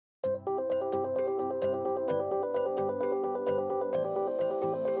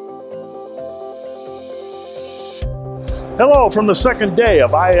Hello from the second day of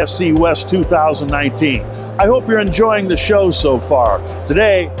ISC West 2019. I hope you're enjoying the show so far.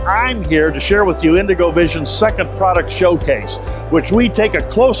 Today, I'm here to share with you IndigoVision's second product showcase, which we take a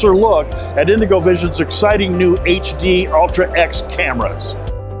closer look at IndigoVision's exciting new HD Ultra X cameras.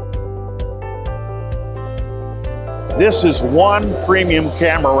 This is one premium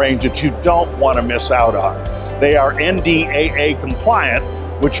camera range that you don't want to miss out on. They are NDAA compliant,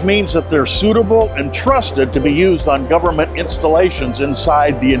 which means that they're suitable and trusted to be used on government installations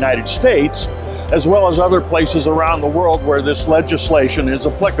inside the United States, as well as other places around the world where this legislation is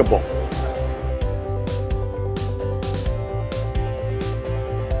applicable.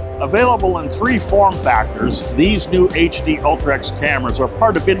 Available in 3 form factors, these new HD Ultra X cameras are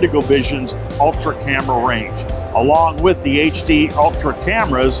part of IndigoVision's Ultra Camera range. Along with the HD Ultra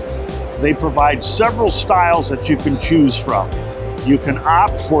cameras, they provide several styles that you can choose from. You can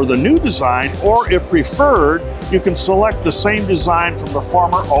opt for the new design, or if preferred, you can select the same design from the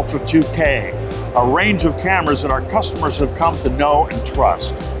former Ultra 2K, a range of cameras that our customers have come to know and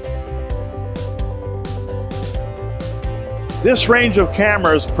trust. This range of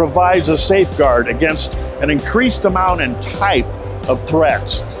cameras provides a safeguard against an increased amount and type of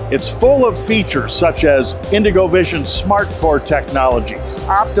threats. It's full of features such as IndigoVision Smart Core technology,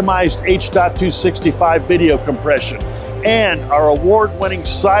 optimized H.265 video compression, and our award-winning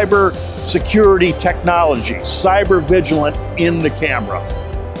cyber security technology, Cyber Vigilant in the camera.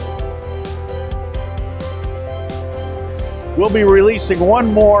 We'll be releasing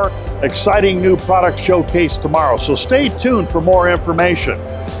one more exciting new product showcase tomorrow, so stay tuned for more information.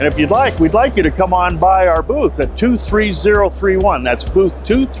 And if you'd like, we'd like you to come on by our booth at 23031. That's booth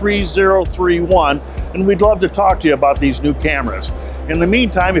 23031, and we'd love to talk to you about these new cameras. In the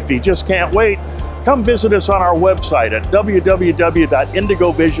meantime, if you just can't wait, come visit us on our website at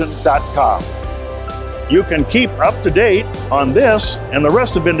www.indigovision.com. You can keep up to date on this and the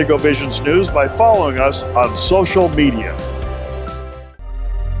rest of IndigoVision's news by following us on social media.